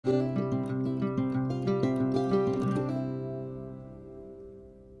Welcome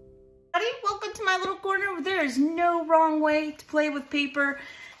to my little corner where there is no wrong way to play with paper,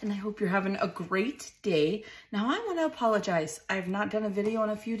 and I hope you're having a great day. Now I want to apologize. I've not done a video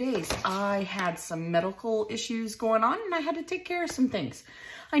in a few days. I had some medical issues going on and I had to take care of some things.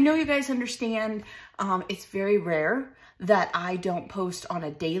 I know you guys understand it's very rare that I don't post on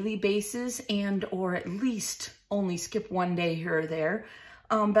a daily basis and or at least only skip one day here or there,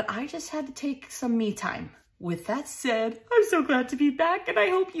 but I just had to take some me time. With that said, I'm so glad to be back, and I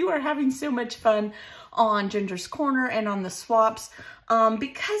hope you are having so much fun on Ginger's Corner and on the swaps.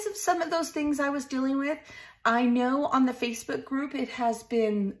 Because of some of those things I was dealing with, I know on the Facebook group it has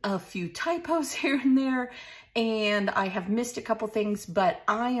been a few typos here and there, and I have missed a couple things, but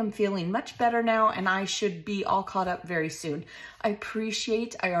I am feeling much better now, and I should be all caught up very soon. I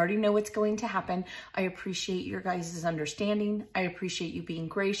already know what's going to happen. I appreciate your guys' understanding. I appreciate you being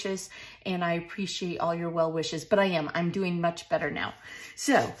gracious, and I appreciate all your well wishes, but I'm doing much better now.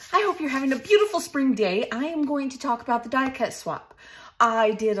 So I hope you're having a beautiful spring day. I am going to talk about the die cut swap.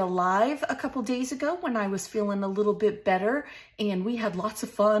 I did a live a couple days ago when I was feeling a little bit better, and we had lots of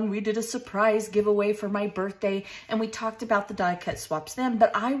fun. We did a surprise giveaway for my birthday, and we talked about the die cut swaps then,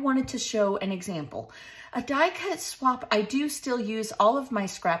 but I wanted to show an example. A die cut swap, I do still use all of my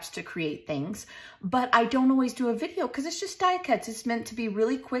scraps to create things, but I don't always do a video because it's just die cuts. It's meant to be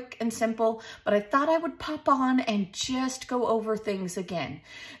really quick and simple, but I thought I would pop on and just go over things again.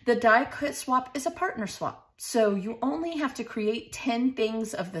 The die cut swap is a partner swap. So you only have to create 10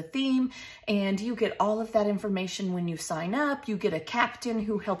 things of the theme, and you get all of that information when you sign up. You get a captain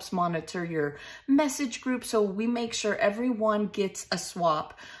who helps monitor your message group. So we make sure everyone gets a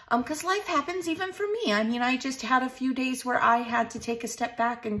swap because life happens even for me. I mean, I just had a few days where I had to take a step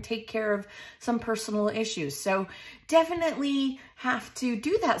back and take care of some personal issues. So definitely have to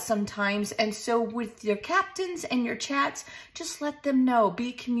do that sometimes. And so with your captains and your chats, just let them know,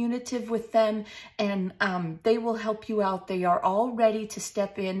 be communicative with them, and they will help you out. They are all ready to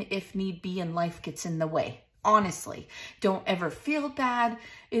step in if need be and life gets in the way. Honestly, don't ever feel bad.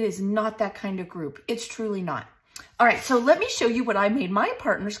 It is not that kind of group. It's truly not. All right, so let me show you what I made my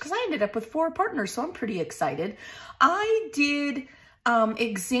partners, because I ended up with 4 partners, so I'm pretty excited. I did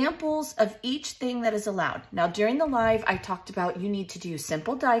examples of each thing that is allowed. Now, during the live, I talked about you need to do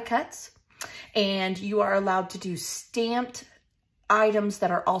simple die cuts, and you are allowed to do stamped items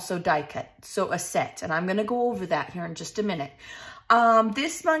that are also die cut, so a set, and I'm going to go over that here in just a minute.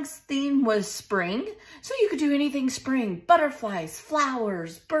 This month's theme was spring, so you could do anything spring: butterflies,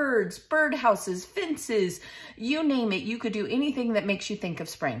 flowers, birds, birdhouses, fences, you name it. You could do anything that makes you think of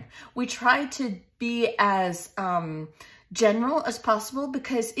spring. We tried to be as general as possible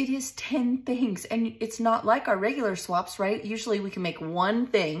because it is 10 things, and it's not like our regular swaps, right? Usually we can make one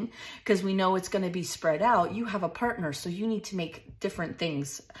thing because we know it's going to be spread out. You have a partner, so you need to make different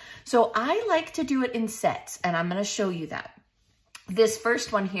things. So I like to do it in sets, and I'm going to show you that. This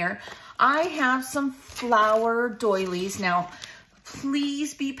first one here, I have some flower doilies. Now,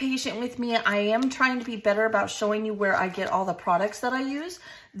 please be patient with me. I am trying to be better about showing you where I get all the products that I use.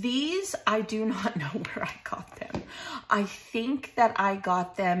 These, I do not know where I got them. I think that I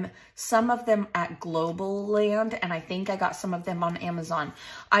got them, some of them at Global Land, and I think I got some of them on Amazon.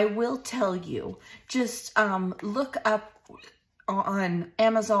 I will tell you, just look up on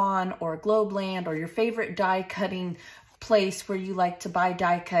Amazon or Globeland or your favorite die cutting place where you like to buy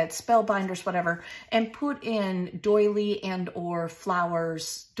die cuts, spellbinders, whatever, and put in doily and or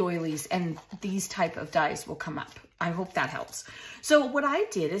flowers doilies, and these type of dies will come up. I hope that helps. So what I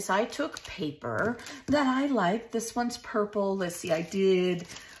did is I took paper that I like. This one's purple. Let's see, I did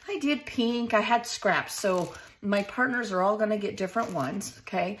pink. I had scraps. So my partners are all going to get different ones.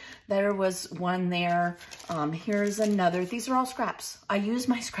 Okay. There was one there. Here's another. These are all scraps. I use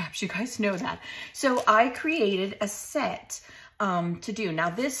my scraps. You guys know that. So I created a set to do.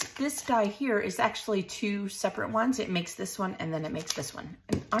 Now this die here is actually 2 separate ones. It makes this one and then it makes this one.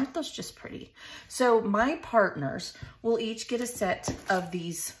 And aren't those just pretty? So my partners will each get a set of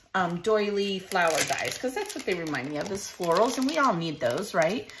these doily flower dies, because that's what they remind me of, is florals, and we all need those,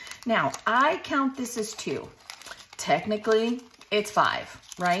 right? Now I count this as 2. Technically it's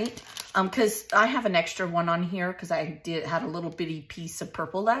 5, right? Because I have an extra one on here because I had a little bitty piece of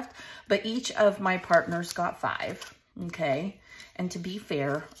purple left, but each of my partners got 5. Okay. And to be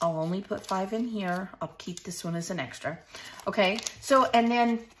fair, I'll only put 5 in here. I'll keep this one as an extra. Okay. So, and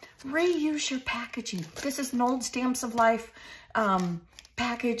then reuse your packaging. This is an old Stamps of Life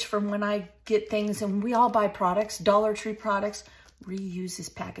package from when I get things, and we all buy products, Dollar Tree products. reuse this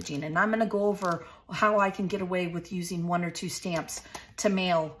packaging. And I'm going to go over how I can get away with using 1 or 2 stamps to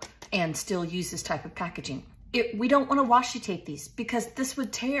mail and still use this type of packaging. We don't want to washi tape these because this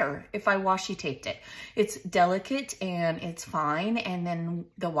would tear if I washi taped it. It's delicate and it's fine, and then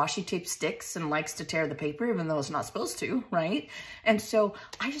the washi tape sticks and likes to tear the paper even though it's not supposed to, right? And so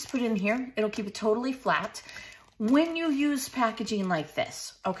I just put it in here. It'll keep it totally flat. When you use packaging like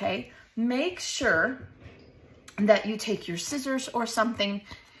this, okay, make sure that you take your scissors or something.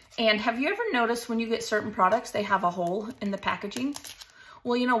 And have you ever noticed when you get certain products, they have a hole in the packaging?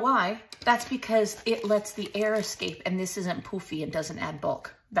 Well, you know why? That's because it lets the air escape, and this isn't poofy and doesn't add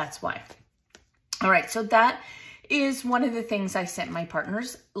bulk. That's why. All right, so that is one of the things I sent my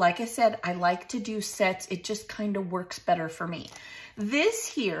partners. Like I said, I like to do sets. It just kind of works better for me. This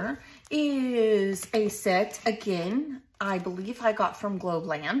here is a set, again, I believe I got from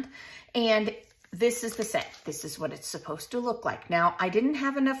Globeland, and this is the set. This is what it's supposed to look like. Now, I didn't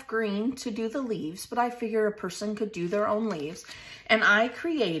have enough green to do the leaves, but I figure a person could do their own leaves. And I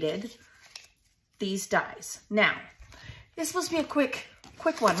created these dies. Now, this is supposed to be a quick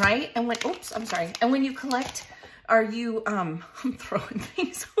one, right? And when, oops, I'm sorry. And when you collect, are you, I'm throwing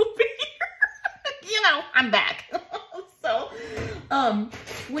things over here. You know, I'm back. So,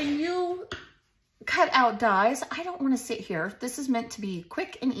 when you cut out dies, I don't want to sit here. This is meant to be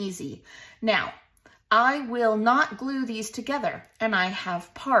quick and easy. Now, I will not glue these together, and I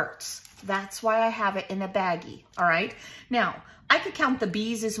have parts. That's why I have it in a baggie, all right? Now, I could count the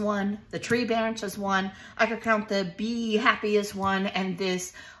bees as one, the tree branch as one, I could count the bee happy as one, and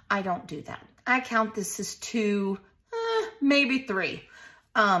this, I don't do that. I count this as 2, maybe 3.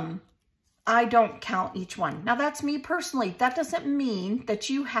 I don't count each one. Now that's me personally. That doesn't mean that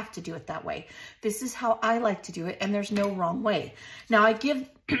you have to do it that way. This is how I like to do it, and there's no wrong way. Now I give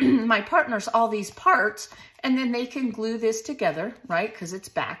my partners all these parts, and then they can glue this together, right? Because it's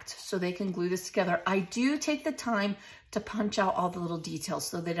backed, so they can glue this together. I do take the time to punch out all the little details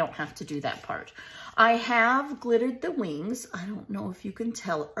so they don't have to do that part. I have glittered the wings. I don't know if you can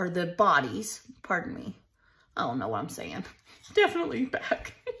tell, or the bodies, pardon me. I don't know what I'm saying. Definitely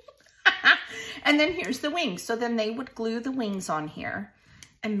back. And then here's the wings. So then they would glue the wings on here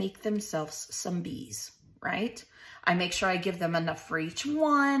and make themselves some bees, right? I make sure I give them enough for each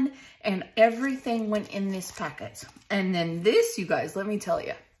one, and everything went in this packet. And then this, you guys, let me tell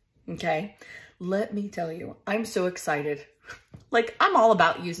you, okay? Let me tell you, I'm so excited. Like, I'm all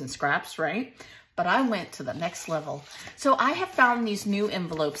about using scraps, right? But I went to the next level. So I have found these new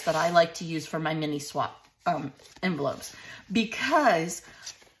envelopes that I like to use for my mini swap envelopes, because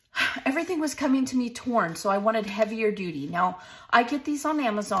everything was coming to me torn, so I wanted heavier duty. Now, I get these on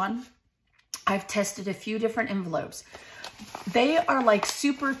Amazon. I've tested a few different envelopes. They are like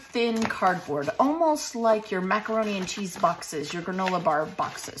super thin cardboard, almost like your macaroni and cheese boxes, your granola bar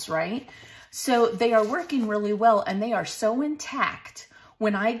boxes, right? So they are working really well, and they are so intact.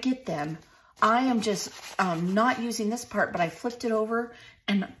 When I get them, I am just not using this part, but I flipped it over,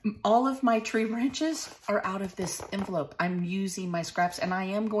 and all of my tree branches are out of this envelope. I'm using my scraps, and I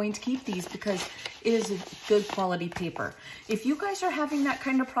am going to keep these because it is a good quality paper. If you guys are having that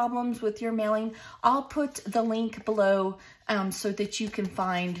kind of problems with your mailing, I'll put the link below so that you can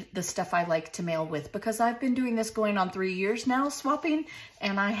find the stuff I like to mail with, because I've been doing this going on 3 years now, swapping,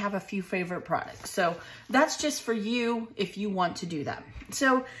 and I have a few favorite products. So that's just for you if you want to do that.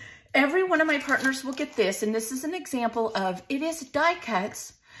 So every one of my partners will get this, and this is an example of, it is die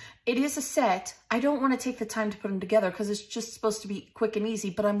cuts, it is a set. I don't want to take the time to put them together because it's just supposed to be quick and easy,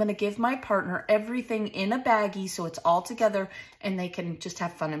 but I'm going to give my partner everything in a baggie so it's all together and they can just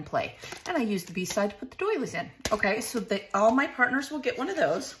have fun and play. And I use the B side to put the doilies in. Okay, so all my partners will get one of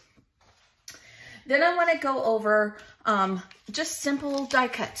those. Then I want to go over just simple die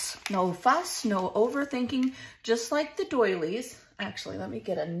cuts. No fuss, no overthinking, just like the doilies. Actually, let me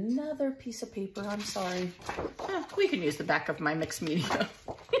get another piece of paper. I'm sorry. We can use the back of my mixed media.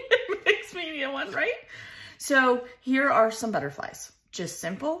 Mixed media one, right? So here are some butterflies. Just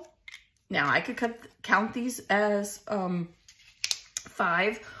simple. Now I could count these as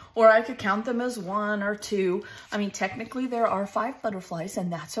 5, or I could count them as 1 or 2. I mean, technically there are 5 butterflies,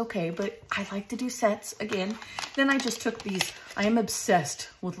 and that's okay, but I like to do sets again. Then I just took these. I am obsessed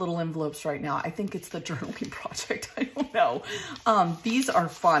with little envelopes right now. I think it's the journaling project. I don't know. These are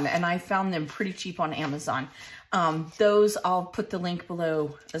fun, and I found them pretty cheap on Amazon. Those, I'll put the link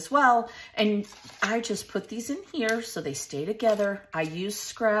below as well. And I just put these in here so they stay together. I use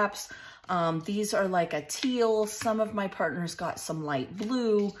scraps. These are like a teal. Some of my partners got some light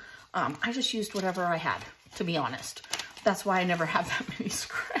blue. I just used whatever I had, to be honest. That's why I never have that many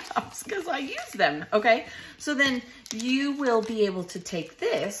scraps, because I use them, okay? So then you will be able to take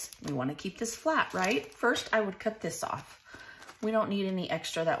this. We want to keep this flat, right? First, I would cut this off. We don't need any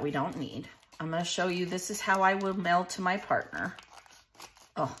extra that we don't need. I'm going to show you, this is how I will mail to my partner.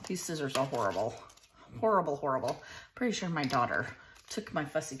 Oh, these scissors are horrible. Horrible, horrible. Pretty sure my daughter took my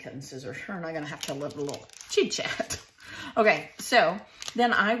fussy cutting scissors. Her and I are going to have to have a little chit chat. Okay, so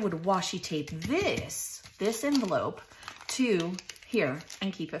then I would washi tape this envelope to here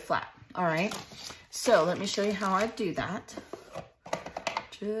and keep it flat. All right, so let me show you how I do that.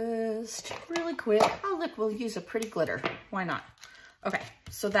 Just really quick. Oh, look, we'll use a pretty glitter. Why not? Okay,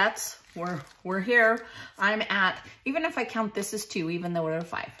 so that's where we're here. I'm at, even if I count this as 2, even though we're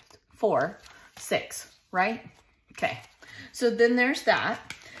 5, 4, 6, right? Okay, so then there's that.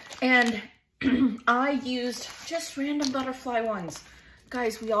 And I used just random butterfly ones.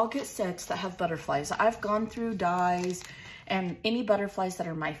 Guys, we all get sets that have butterflies. I've gone through dies, and any butterflies that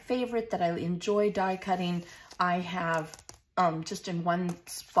are my favorite, that I enjoy die cutting, I have just in one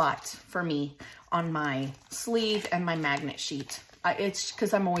spot for me on my sleeve and my magnet sheet. It's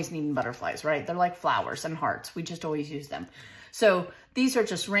because I'm always needing butterflies, right? They're like flowers and hearts. We just always use them. So these are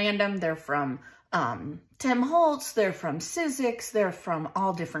just random. They're from Tim Holtz, they're from Sizzix, they're from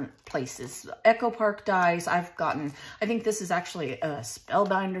all different places. Echo Park dies, I've gotten, I think this is actually a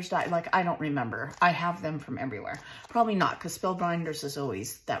Spellbinders die, like I don't remember. I have them from everywhere. Probably not, because Spellbinders is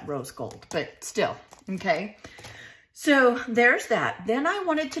always that rose gold, but still, okay? So there's that. Then I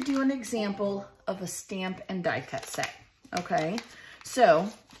wanted to do an example of a stamp and die cut set, okay? So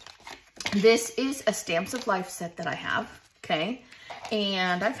this is a Stamps of Life set that I have, okay?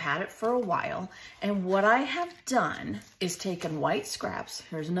 And I've had it for a while. And what I have done is taken white scraps.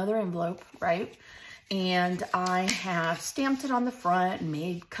 Here's another envelope, right? And I have stamped it on the front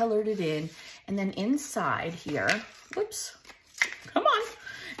and colored it in. And then inside here, whoops, come on.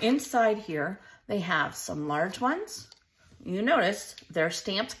 Inside here, they have some large ones. You notice they're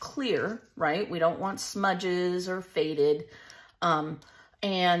stamped clear, right? We don't want smudges or faded.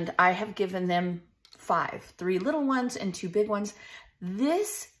 And I have given them 5, 3 little ones and 2 big ones.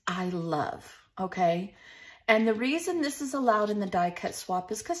 This I love, okay? And the reason this is allowed in the die cut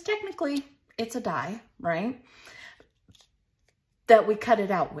swap is because technically it's a die, right? That we cut it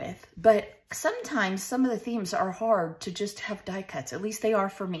out with. But sometimes some of the themes are hard to just have die cuts. At least they are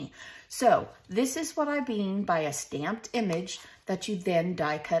for me. So this is what I mean by a stamped image that you then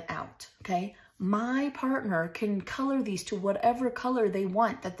die cut out, okay? My partner can color these to whatever color they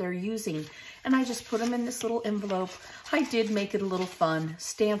want that they're using. And I just put them in this little envelope. I did make it a little fun,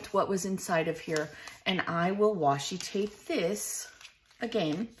 stamped what was inside of here. And I will washi tape this,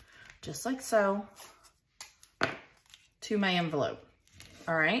 again, just like so, to my envelope.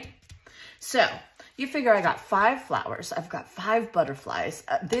 All right? So you figure I got 5 flowers. I've got 5 butterflies.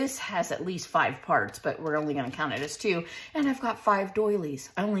 This has at least 5 parts, but we're only going to count it as 2. And I've got 5 doilies.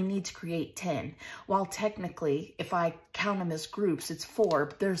 I only need to create 10. While technically, if I count them as groups, it's 4.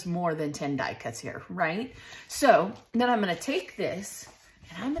 But there's more than 10 die cuts here, right? So then I'm going to take this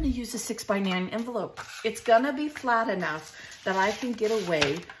and I'm going to use a 6x9 envelope. It's going to be flat enough that I can get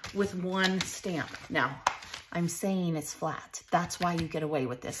away with 1 stamp. Now, I'm saying it's flat. That's why you get away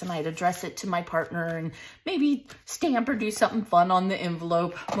with this. And I'd address it to my partner and maybe stamp or do something fun on the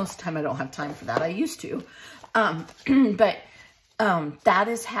envelope. Most of the time I don't have time for that. I used to. But that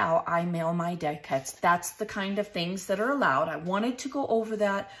is how I mail my die cuts. That's the kind of things that are allowed. I wanted to go over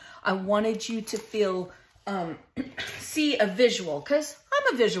that. I wanted you to feel, see a visual, because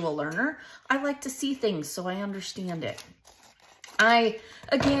I'm a visual learner. I like to see things so I understand it.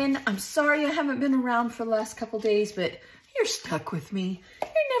 Again, I'm sorry I haven't been around for the last couple days, but you're stuck with me.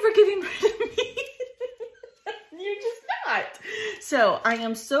 You're never getting rid of me. You're just not. So I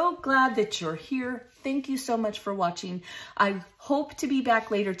am so glad that you're here. Thank you so much for watching. I hope to be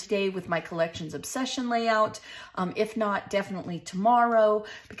back later today with my Collections Obsession layout. If not, definitely tomorrow,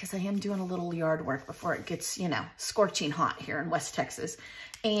 because I am doing a little yard work before it gets, you know, scorching hot here in West Texas.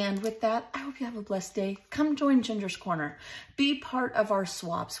 And with that, I hope you have a blessed day. Come join Ginger's Corner. Be part of our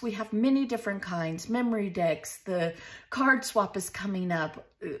swaps. We have many different kinds. Memory decks. The card swap is coming up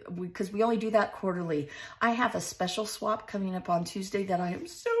because we only do that quarterly. I have a special swap coming up on Tuesday that I am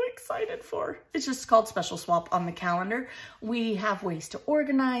so excited for. It's just called Special Swap on the calendar. We have ways to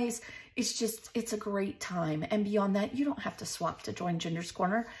organize. It's a great time. And beyond that, you don't have to swap to join Ginger's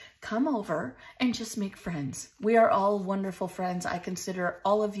Corner. Come over and just make friends. We are all wonderful friends. I consider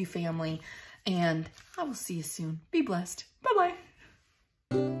all of you family. And I will see you soon. Be blessed.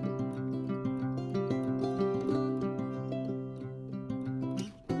 Bye-bye.